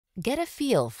Get a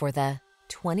feel for the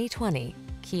 2020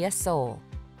 Kia Soul.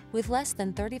 With less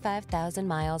than 35,000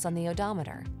 miles on the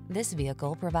odometer, this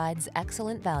vehicle provides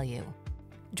excellent value.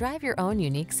 Drive your own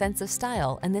unique sense of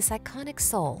style in this iconic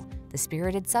Soul, the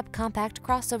spirited subcompact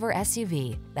crossover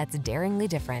SUV that's daringly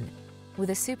different. With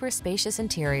a super spacious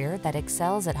interior that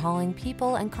excels at hauling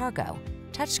people and cargo,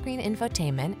 touchscreen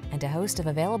infotainment, and a host of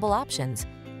available options,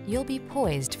 you'll be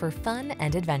poised for fun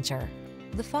and adventure.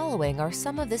 The following are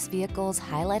some of this vehicle's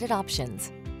highlighted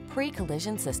options: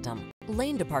 pre-collision system,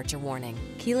 lane departure warning,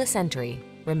 keyless entry,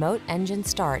 remote engine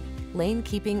start, lane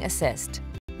keeping assist,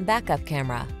 backup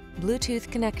camera,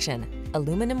 Bluetooth connection,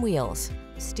 aluminum wheels,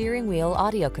 steering wheel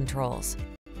audio controls,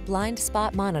 blind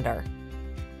spot monitor.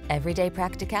 Everyday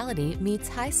practicality meets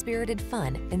high-spirited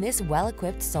fun in this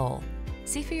well-equipped Soul.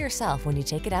 See for yourself when you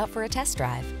take it out for a test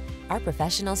drive. Our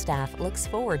professional staff looks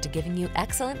forward to giving you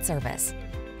excellent service.